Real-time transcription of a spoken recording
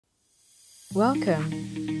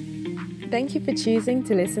Welcome. Thank you for choosing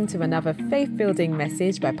to listen to another faith-building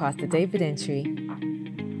message by Pastor David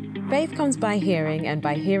Antwi. Faith comes by hearing, and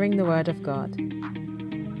by hearing the Word of God.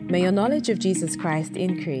 May your knowledge of Jesus Christ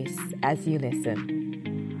increase as you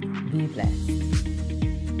listen. Be blessed.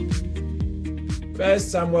 1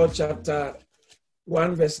 Samuel chapter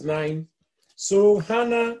 1 verse 9. So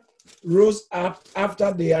Hannah rose up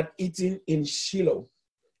after they had eaten in Shiloh,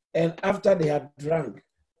 and after they had drunk.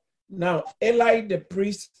 Now Eli the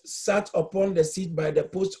priest sat upon the seat by the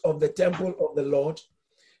post of the temple of the Lord,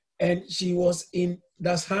 and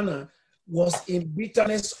Hannah was in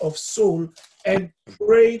bitterness of soul and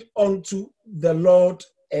prayed unto the Lord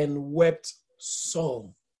and wept sore.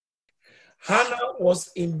 Hannah was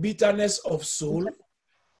in bitterness of soul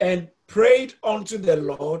and prayed unto the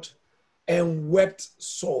Lord and wept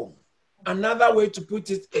sore. Another way to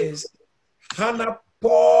put it is Hannah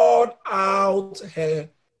poured out her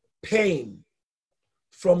pain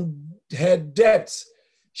from her depths.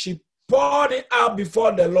 She poured it out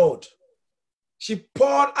before the Lord. She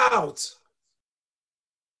poured out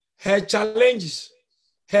her challenges,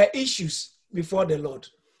 her issues before the Lord.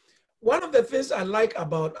 One of the things I like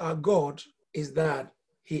about our God is that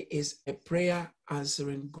He is a prayer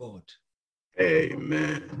answering God.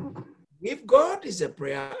 Amen. If God is a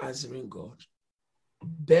prayer answering God,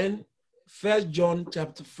 then 1 John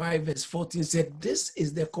chapter 5 verse 14 said, this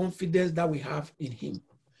is the confidence that we have in Him,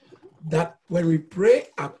 that when we pray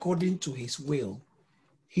according to His will,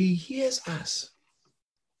 He hears us.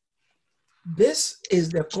 This is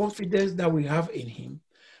the confidence that we have in Him,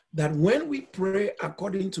 that when we pray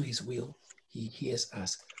according to His will, He hears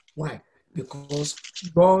us. Why? Because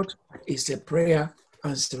God is a prayer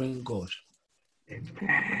answering God.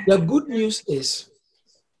 Amen. The good news is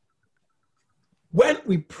when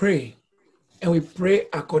we pray and we pray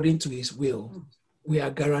according to His will, we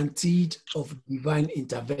are guaranteed of divine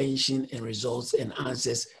intervention and results and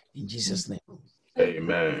answers in Jesus' name.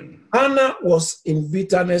 Amen. Hannah was in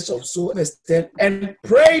bitterness of soul and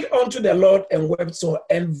prayed unto the Lord and wept sore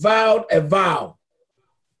and vowed a vow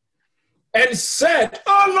and said,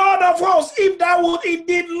 O Lord of hosts, if thou would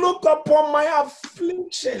indeed look upon my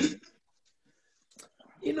affliction.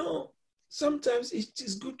 You know, sometimes it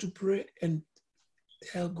is good to pray and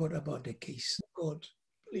tell God about the case. God,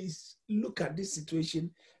 please look at this situation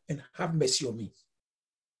and have mercy on me.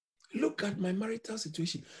 Look at my marital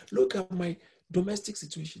situation. Look at my domestic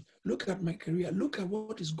situation. Look at my career. Look at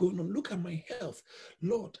what is going on. Look at my health.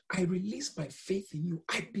 Lord, I release my faith in you.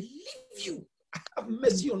 I believe you. Have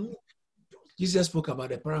mercy on me. Jesus spoke about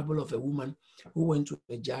the parable of a woman who went to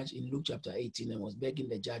a judge in Luke chapter 18 and was begging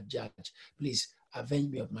the judge, please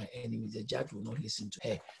avenge me of my enemies. The judge will not listen to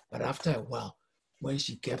her. But after a while, when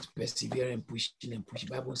she kept persevering, pushing, the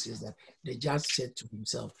Bible says that the judge said to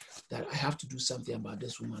himself that I have to do something about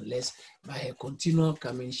this woman, lest by her continual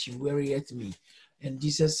coming, she wearieth me. And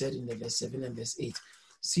Jesus said in the verse 7 and verse 8,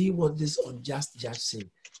 see what this unjust judge said.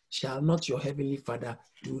 Shall not your heavenly Father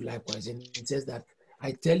do likewise? And it says that,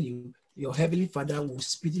 I tell you, your heavenly Father will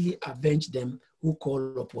speedily avenge them who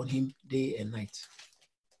call upon Him day and night.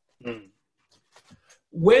 Mm.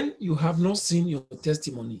 When you have not seen your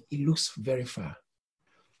testimony, it looks very far.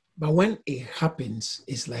 But when it happens,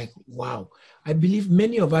 it's like, wow. I believe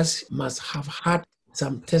many of us must have had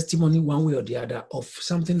some testimony one way or the other of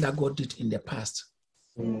something that God did in the past.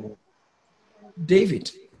 Mm.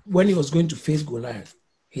 David, when he was going to face Goliath,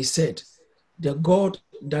 he said, the God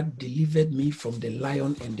that delivered me from the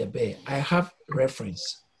lion and the bear. I have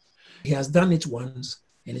reference. He has done it once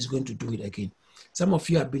and he's going to do it again. Some of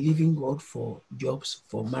you are believing God for jobs,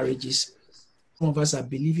 for marriages. Some of us are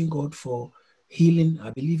believing God for healing,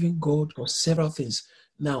 are believing God for several things.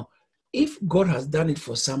 Now, if God has done it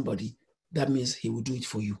for somebody, that means He will do it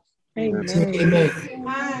for you. Amen. Amen.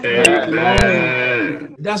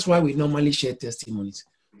 Amen. That's why we normally share testimonies.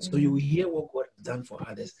 So you will hear what God has done for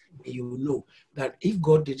others, and you will know that if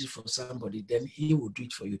God did it for somebody, then He will do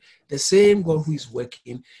it for you. The same God who is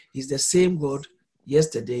working is the same God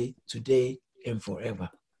yesterday, today, and forever.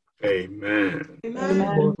 Amen.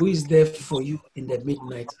 God who is there for you in the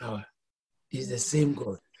midnight hour is the same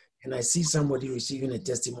God. And I see somebody receiving a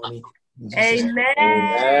testimony.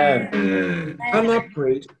 Amen. Hannah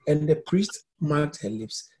prayed, and the priest marked her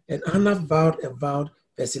lips. And Hannah vowed a vow,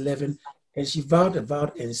 verse 11, and she vowed a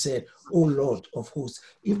vow and said, O Lord of hosts,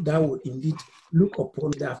 if thou would indeed look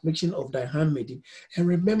upon the affliction of thy handmaiden, and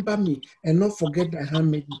remember me, and not forget thy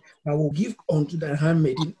handmaiden, I will give unto thy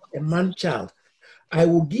handmaiden a man child. I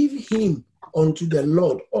will give him unto the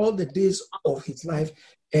Lord all the days of his life,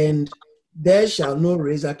 and there shall no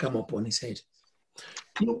razor come upon his head.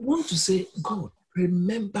 You want to say, God,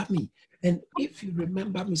 remember me. And if you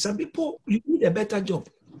remember me, some people, you need a better job.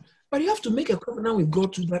 But you have to make a covenant with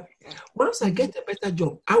God to that. Once I get a better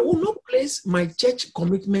job, I will not place my church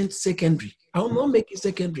commitment secondary. I will not make it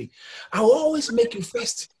secondary. I will always make it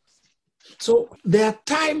first. So there are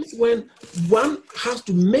times when one has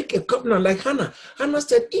to make a covenant like Hannah. Hannah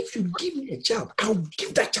said, if you give me a child, I'll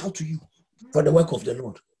give that child to you for the work of the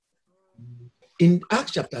Lord. In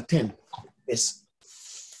Acts chapter 10, verse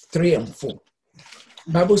 3 and 4,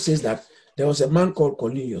 the Bible says that there was a man called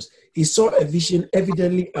Cornelius. He saw a vision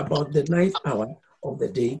evidently about the 9th hour of the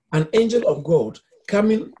day, an angel of God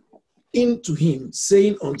coming into him,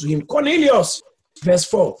 saying unto him, Cornelius, verse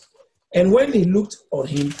 4. And when he looked on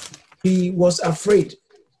him, he was afraid,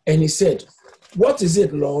 and he said, what is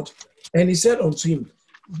it, Lord? And he said unto him,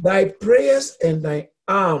 thy prayers and thy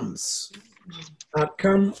alms are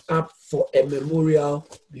come up for a memorial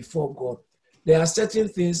before God. There are certain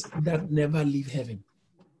things that never leave heaven.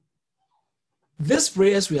 These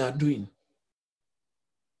prayers we are doing,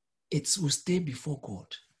 it will stay before God.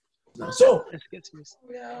 So,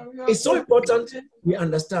 it's so important we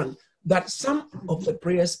understand that some of the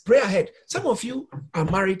prayers, pray ahead. Some of you are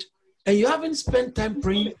married and you haven't spent time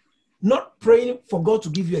praying, not praying for God to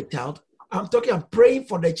give you a child. I'm praying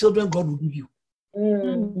for the children God will give you.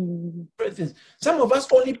 Some of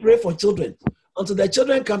us only pray for children. Until the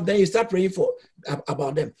children come, then you start praying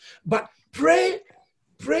about them. But pray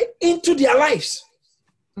into their lives.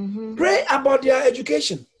 Pray about their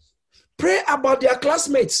education. Pray about their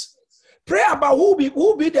classmates. Pray about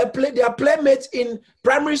who be their playmates in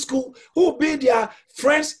primary school, who will be their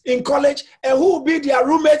friends in college, and who will be their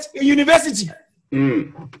roommates in university.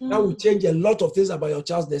 That will change a lot of things about your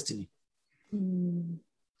child's destiny.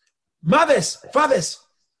 Mothers, fathers,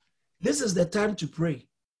 this is the time to pray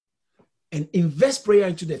and invest prayer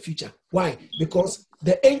into the future. Why? Because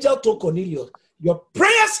the angel told Cornelius, your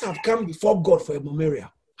prayers have come before God for a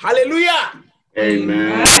memorial. Hallelujah.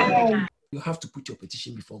 Amen. You have to put your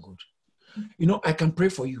petition before God. You know, I can pray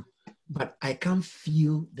for you, but I can't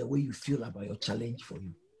feel the way you feel about your challenge for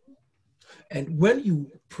you. And when you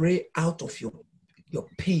pray out of your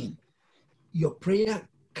pain, your prayer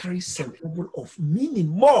carries some level of meaning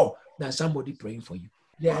more than somebody praying for you.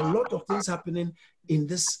 There are a lot of things happening in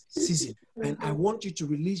this season, and I want you to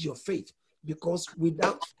release your faith, because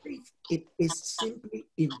without faith, it is simply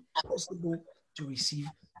impossible to receive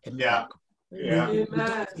a miracle.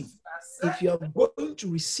 Without faith, if you are going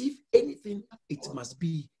to receive anything, it must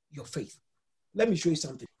be your faith. Let me show you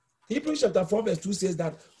something. Hebrews chapter 4 verse 2 says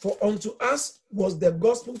that, for unto us was the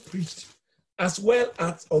gospel preached, as well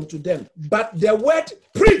as unto them. But the word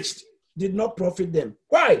preached did not profit them.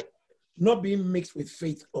 Why? Not being mixed with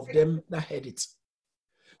faith of them that heard it.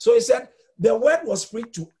 So he said, the word was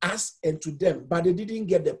preached to us and to them, but they didn't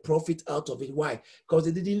get the profit out of it. Why? Because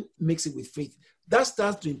they didn't mix it with faith. That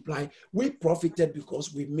starts to imply we profited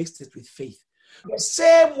because we mixed it with faith. The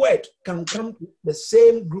same word can come to the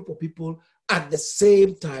same group of people at the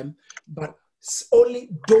same time, but only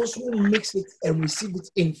those who mix it and receive it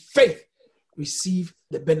in faith receive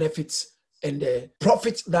the benefits and the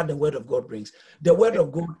profit that the word of God brings. The word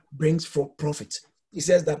of God brings for profit. He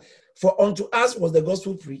says that, for unto us was the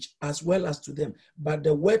gospel preached, as well as to them, but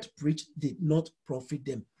the word preached did not profit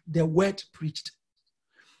them. The word preached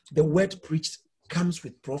comes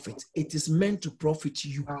with profit. It is meant to profit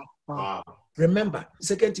you. Wow. Remember,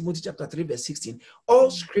 2 Timothy chapter 3, verse 16, all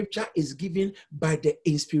scripture is given by the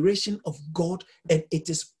inspiration of God, and it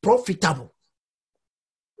is profitable.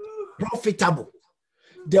 Profitable.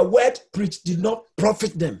 The word preached did not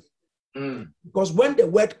profit them. Because when the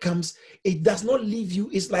word comes, it does not leave you.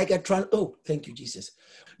 It's like oh, thank you, Jesus.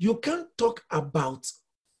 You can't talk about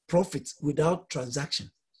profit without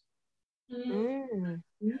transaction.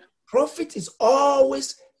 Profit is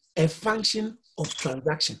always a function of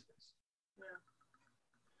transaction.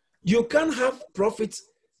 You can't have profit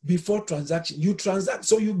before transaction. You transact,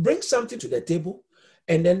 so you bring something to the table,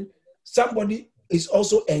 and then somebody is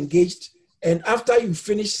also engaged. And after you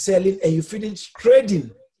finish selling and you finish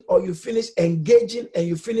trading, or you finish engaging and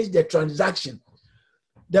you finish the transaction,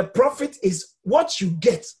 the profit is what you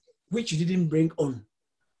get, which you didn't bring on.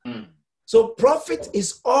 So profit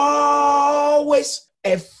is always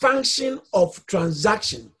a function of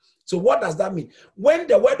transaction. So what does that mean? When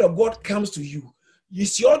the word of God comes to you,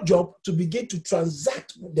 it's your job to begin to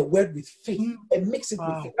transact the word with faith and mix it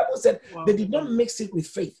with faith. The Bible said they did not mix it with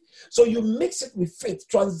faith. So you mix it with faith,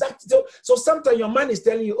 transact it. So sometimes your mind is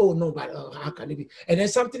telling you, oh no, but how can it be? And then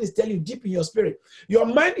something is telling you deep in your spirit. Your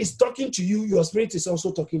mind is talking to you, your spirit is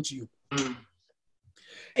also talking to you.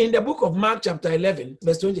 In the book of Mark chapter 11,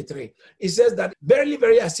 verse 23, it says that, verily,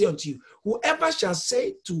 verily, I say unto you, whoever shall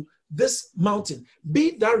say to this mountain,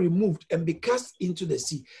 be thou removed and be cast into the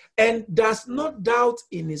sea, and does not doubt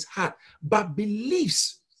in his heart, but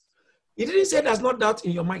believes. He didn't say does not doubt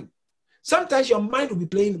in your mind. Sometimes your mind will be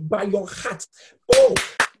playing by your heart. Oh,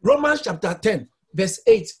 Romans chapter 10, verse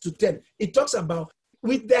 8 to 10. It talks about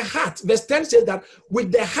with the heart. Verse 10 says that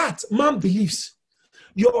with the heart, man believes.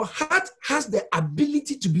 Your heart has the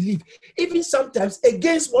ability to believe, even sometimes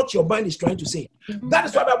against what your mind is trying to say. That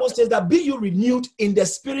is why the Bible says that be you renewed in the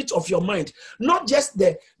spirit of your mind. Not just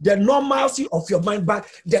the normalcy of your mind, but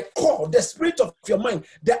the core, the spirit of your mind,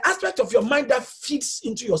 the aspect of your mind that feeds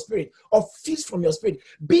into your spirit or feeds from your spirit.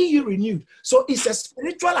 Be you renewed. So it's a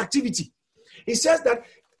spiritual activity. It says that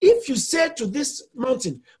if you say to this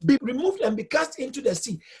mountain, be removed and be cast into the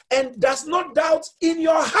sea, and does not doubt in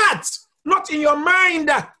your heart, not in your mind.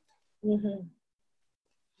 Mm-hmm.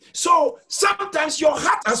 So sometimes your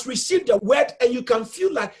heart has received the word and you can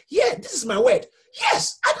feel like, yeah, this is my word.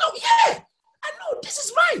 Yes, I know, yeah, I know, this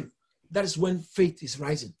is mine. That is when faith is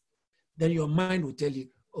rising. Then your mind will tell you,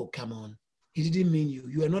 oh, come on. He didn't mean you.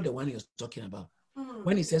 You are not the one he was talking about. Mm-hmm.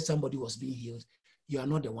 When he said somebody was being healed, you are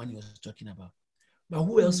not the one he was talking about. But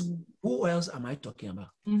who else? Mm-hmm. Who else am I talking about?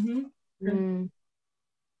 Mm-hmm. Mm-hmm.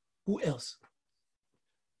 Who else?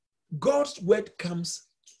 God's word comes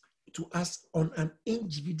to us on an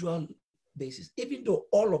individual basis. Even though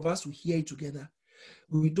all of us will hear it together,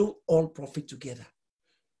 we don't all profit together.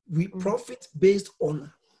 We profit based on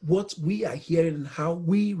what we are hearing and how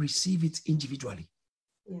we receive it individually.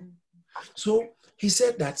 Yeah. So he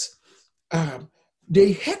said that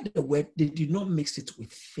they heard the word, they did not mix it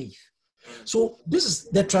with faith. So this is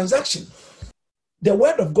the transaction. The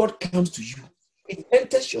word of God comes to you. It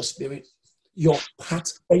enters your spirit, your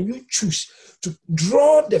heart, and you choose to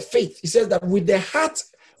draw the faith. He says that with the heart,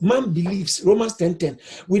 man believes. Romans 10:10.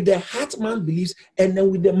 With the heart, man believes, and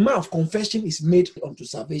then with the mouth, confession is made unto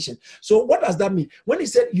salvation. So what does that mean? When he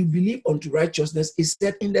said you believe unto righteousness, he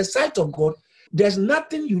said in the sight of God, there's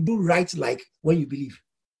nothing you do right like when you believe.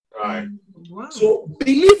 Right. Wow. So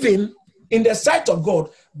believing in the sight of God,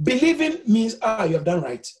 believing means, you have done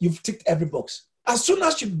right. You've ticked every box. As soon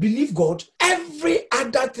as you believe God, every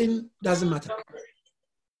other thing doesn't matter.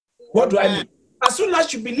 What do I mean? As soon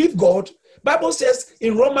as you believe God, Bible says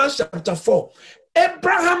in Romans chapter 4,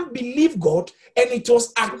 Abraham believed God and it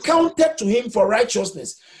was accounted to him for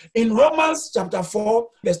righteousness. In Romans chapter 4,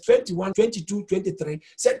 verse 21, 22, 23,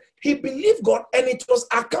 said he believed God and it was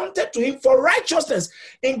accounted to him for righteousness.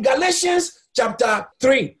 In Galatians chapter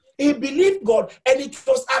 3, he believed God and it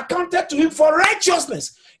was accounted to him for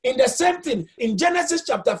righteousness. In the same thing, in Genesis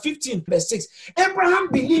chapter 15, verse 6, Abraham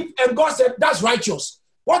believed and God said, that's righteous.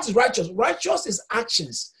 What is righteous? Righteous is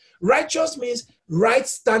actions. Righteous means right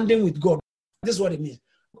standing with God. This is what it means.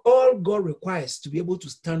 All God requires to be able to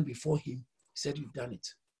stand before him, he said, you've done it.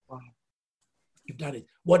 Wow. You've done it.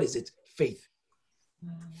 What is it? Faith.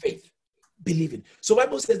 Faith. Believing. So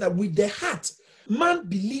Bible says that with the heart, man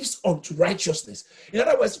believes unto righteousness. In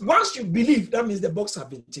other words, once you believe, that means the box have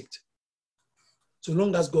been ticked. So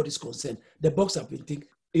long as God is concerned, the box have been ticked.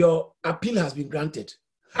 Your appeal has been granted.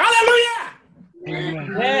 Hallelujah!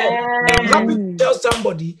 Amen. I'm happy to tell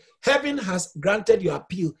somebody, heaven has granted your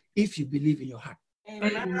appeal if you believe in your heart.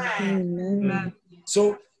 Amen.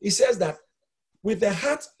 So he says that with the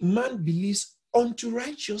heart, man believes unto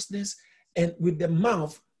righteousness, and with the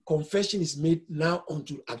mouth, confession is made now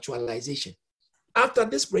unto actualization. After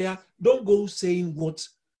this prayer, don't go saying what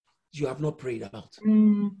you have not prayed about.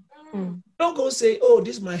 Don't go say, oh,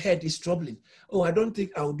 my head is troubling. Oh, I don't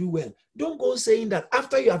think I'll do well. Don't go saying that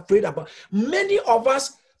after you have prayed about. Many of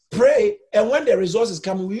us pray, and when the results is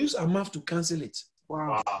coming, we use our mouth to cancel it.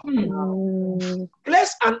 Wow.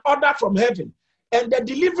 Place an order from heaven, and the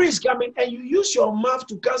delivery is coming, and you use your mouth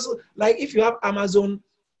to cancel. Like if you have Amazon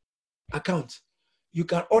account, you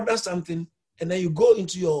can order something, and then you go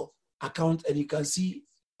into your account, and you can see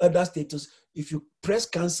order status. If you press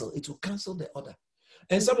cancel, it will cancel the order.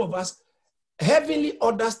 And some of us, heavenly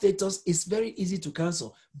order status is very easy to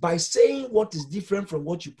cancel by saying what is different from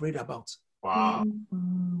what you prayed about. Wow.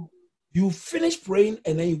 You finish praying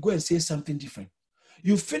and then you go and say something different.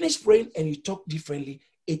 You finish praying and you talk differently.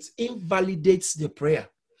 It invalidates the prayer.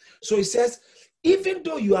 So it says, even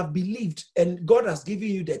though you have believed and God has given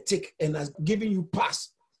you the tick and has given you pass,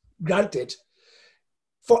 granted,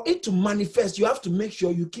 for it to manifest, you have to make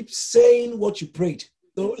sure you keep saying what you prayed.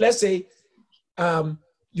 So let's say,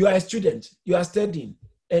 you are a student, you are studying,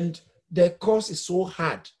 and the course is so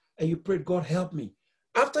hard, and you pray, God help me.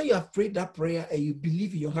 After you have prayed that prayer and you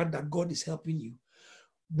believe in your heart that God is helping you,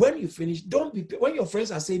 when you finish, when your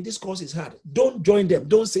friends are saying this course is hard, don't join them,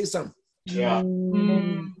 don't say something. Yeah.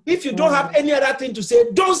 If you don't have any other thing to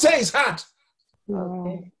say, don't say it's hard.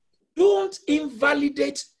 Okay. Don't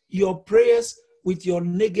invalidate your prayers with your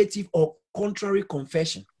negative or contrary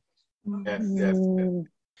confession. Yes, yes, yes.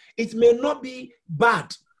 It may not be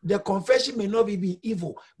bad. The confession may not be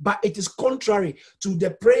evil, but it is contrary to the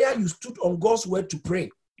prayer you stood on God's word to pray.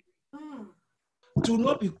 To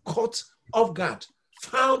not be caught off guard,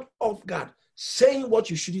 found off guard, saying what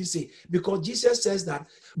you shouldn't say. Because Jesus says that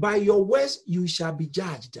by your words you shall be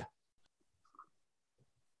judged.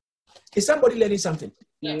 Is somebody learning something?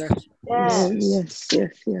 Yes. Yes.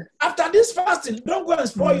 After this fasting, don't go and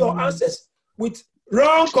spoil your answers with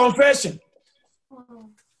wrong confession.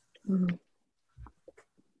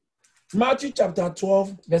 Matthew chapter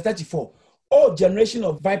 12, verse 34. Oh, generation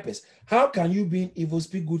of vipers, how can you being evil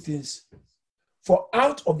speak good things? For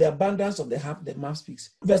out of the abundance of the heart, the mouth speaks.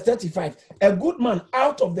 Verse 35. A good man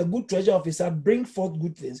out of the good treasure of his heart brings forth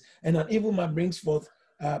good things, and an evil man brings forth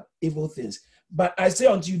evil things. But I say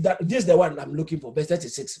unto you that this is the one I'm looking for. Verse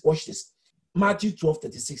 36. Watch this. Matthew 12,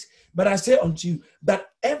 36. But I say unto you that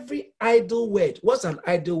every idle word, what's an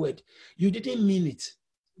idle word? You didn't mean it.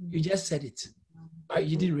 You just said it. But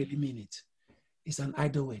you didn't really mean it. It's an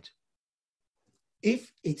idle word.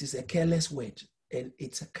 If it is a careless word and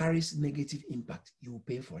it carries negative impact, you will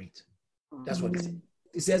pay for it. That's what it says.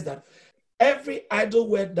 It says that every idle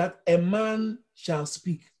word that a man shall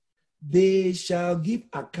speak, they shall give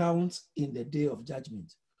account in the day of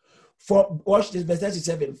judgment. For, watch this, verse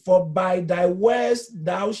 37. For by thy words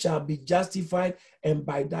thou shalt be justified, and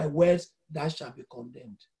by thy words thou shalt be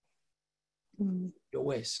condemned. Your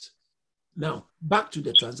words. Now, back to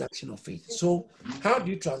the transaction of faith. So, how do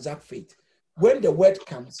you transact faith? When the word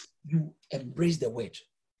comes, you embrace the word.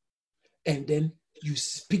 And then you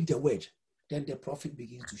speak the word. Then the profit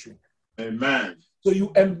begins to show. Amen. So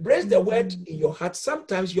you embrace the word in your heart.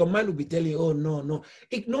 Sometimes your mind will be telling you, oh, no.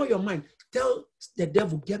 Ignore your mind. Tell the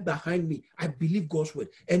devil, get behind me. I believe God's word.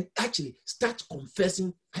 And actually start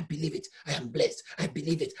confessing, I believe it. I am blessed. I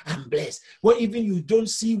believe it. I am blessed. Well, even you don't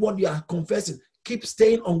see what you are confessing, keep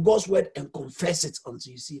staying on God's word and confess it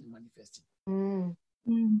until you see it manifesting.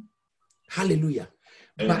 Hallelujah.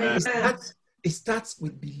 Amen. But it starts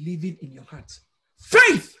with believing in your heart.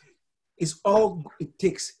 Faith is all it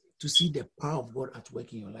takes to see the power of God at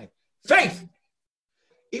work in your life. Faith.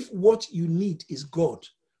 If what you need is God,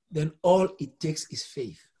 then all it takes is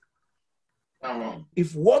faith. Come on.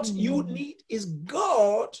 If what you need is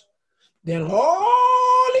God, then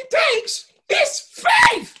all it takes is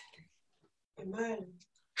faith. Amen.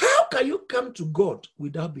 How can you come to God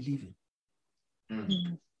without believing?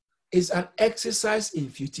 It's an exercise in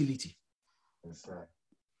futility. That's right.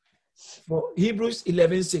 For Hebrews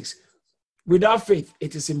 11:6, without faith,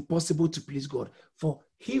 it is impossible to please God. For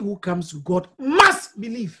he who comes to God must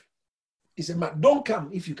believe. He said, don't come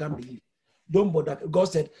if you can't believe. Don't bother. God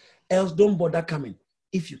said, else don't bother coming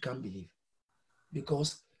if you can't believe.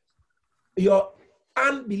 Because your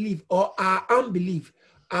unbelief or our unbelief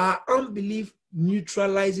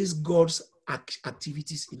neutralizes God's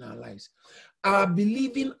activities in our lives. Our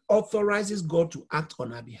believing authorizes God to act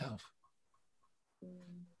on our behalf.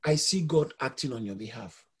 I see God acting on your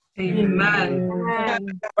behalf. Amen.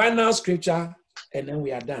 Final scripture, and then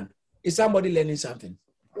we are done. Is somebody learning something?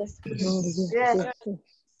 Yes.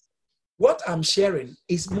 What I'm sharing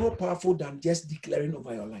is more powerful than just declaring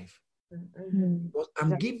over your life. But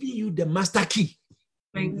I'm giving you the master key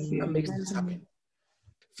Thank that you. makes this happen.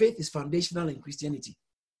 Faith is foundational in Christianity.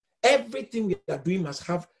 Everything we are doing must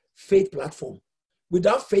have faith platform.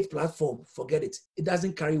 Without faith platform, forget it. It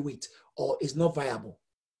doesn't carry weight or it's not viable.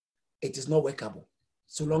 It is not workable.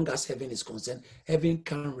 So long as heaven is concerned, heaven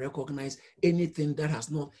can recognize anything that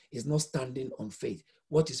is not standing on faith.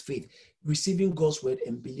 What is faith? Receiving God's word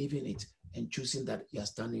and believing it and choosing that you are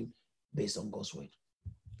standing based on God's word.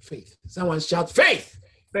 Faith. Someone shout faith.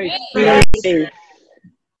 Faith.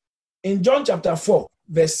 In John chapter 4,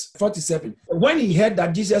 verse 47, when he heard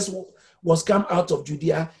that Jesus was come out of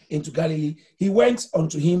Judea into Galilee, he went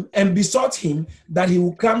unto him and besought him that he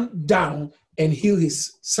would come down and heal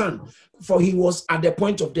his son, for he was at the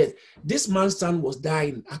point of death. This man's son was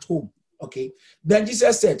dying at home. Okay. Then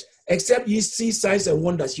Jesus said, except you see signs and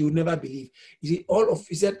wonders, you will never believe. He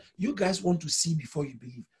said, you guys want to see before you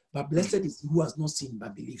believe, but blessed is he who has not seen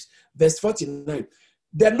but believes. Verse 49.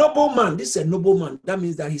 The nobleman, this is a nobleman. That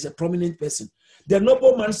means that he's a prominent person. The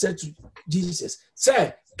nobleman said to Jesus,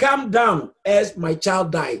 sir, come down as my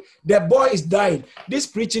child died. The boy is dying. This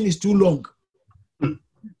preaching is too long.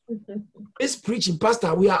 This preaching,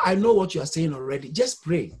 Pastor, I know what you are saying already. Just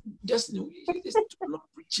pray. It's too long.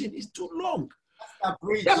 Preaching is too long.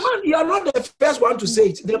 The man, you are not the first one to say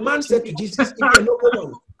it. The man said to Jesus, if a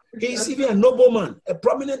nobleman He's even a nobleman, a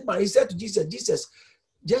prominent man. He said to Jesus, Jesus,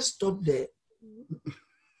 just stop there.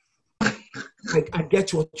 I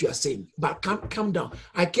get what you are saying, but calm down.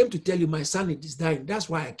 I came to tell you my son is dying. That's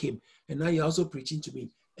why I came. And now you're also preaching to me.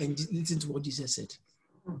 And listen to what Jesus said.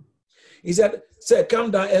 He said, "Sir,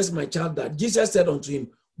 calm down, as my child died." Jesus said unto him,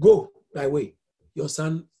 "Go thy way. Your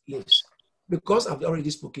son lives. Because I've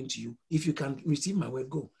already spoken to you. If you can receive my word,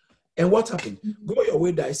 go." And what happened? Go your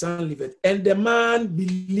way, thy son liveth. And the man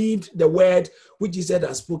believed the word which Jesus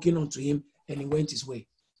had spoken unto him, and he went his way.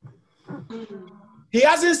 He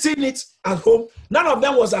hasn't seen it at home. None of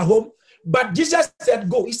them was at home. But Jesus said,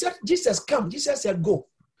 go. He said, Jesus, come. Jesus said, go.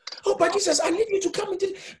 Oh, but Jesus, I need you to come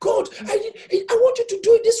into God. I want you to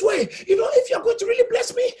do it this way. You know, if you're going to really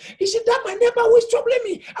bless me, you see that my neighbor who is troubling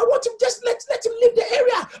me, I want him just let him leave the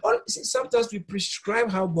area. Or see, sometimes we prescribe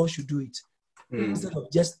how God should do it instead of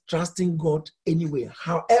just trusting God anyway.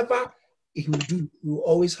 However he will do, you will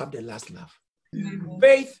always have the last laugh.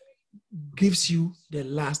 Faith gives you the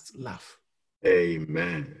last laugh.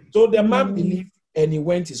 Amen. So the man believed and he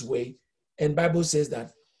went his way. And Bible says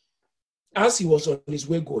that as he was on his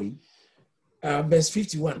way going, verse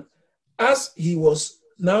 51, as he was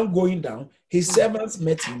now going down, his servants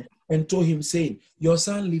met him and told him, saying, your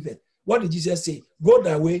son liveth. What did Jesus say? Go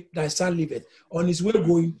thy way, thy son liveth. On his way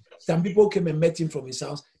going, some people came and met him from his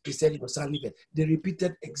house. They said, your son liveth. They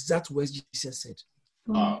repeated exact words Jesus said.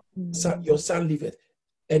 Your son liveth.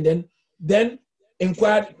 And then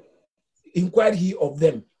inquired he of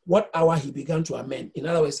them what hour he began to amend. In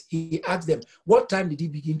other words, he asked them, what time did he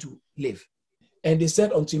begin to live? And they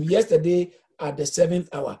said unto him, yesterday at the 7th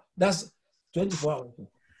hour. That's 24 hours.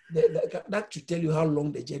 That should tell you how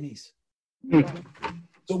long the journey is.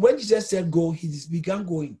 So when Jesus said go, he began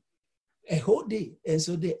going a whole day. And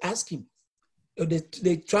so they asked him,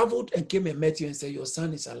 they traveled and came and met you and said, your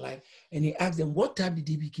son is alive. And he asked them, what time did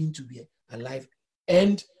he begin to be alive?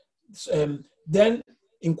 And then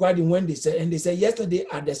inquired him when they said, yesterday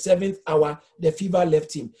at the 7th hour, the fever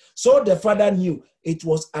left him. So the father knew it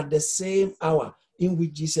was at the same hour in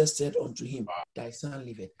which Jesus said unto him, thy son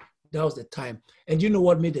liveth. That was the time. And you know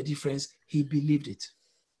what made the difference? He believed it.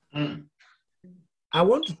 I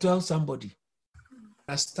want to tell somebody,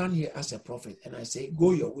 I stand here as a prophet and I say,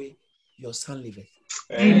 go your way, your son liveth.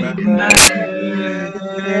 Amen.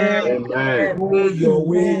 Amen. Go your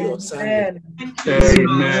way, your son liveth.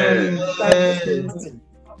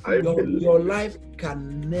 Amen. Your life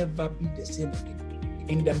can never be the same again.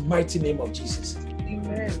 In the mighty name of Jesus.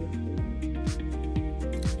 Amen.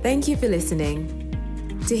 Thank you for listening.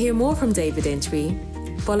 To hear more from David Antwi,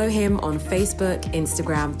 follow him on Facebook,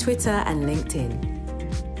 Instagram, Twitter, and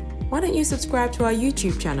LinkedIn. Why don't you subscribe to our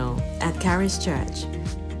YouTube channel at Kharis Church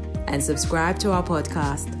and subscribe to our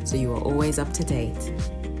podcast so you are always up to date.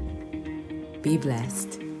 Be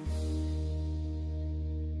blessed.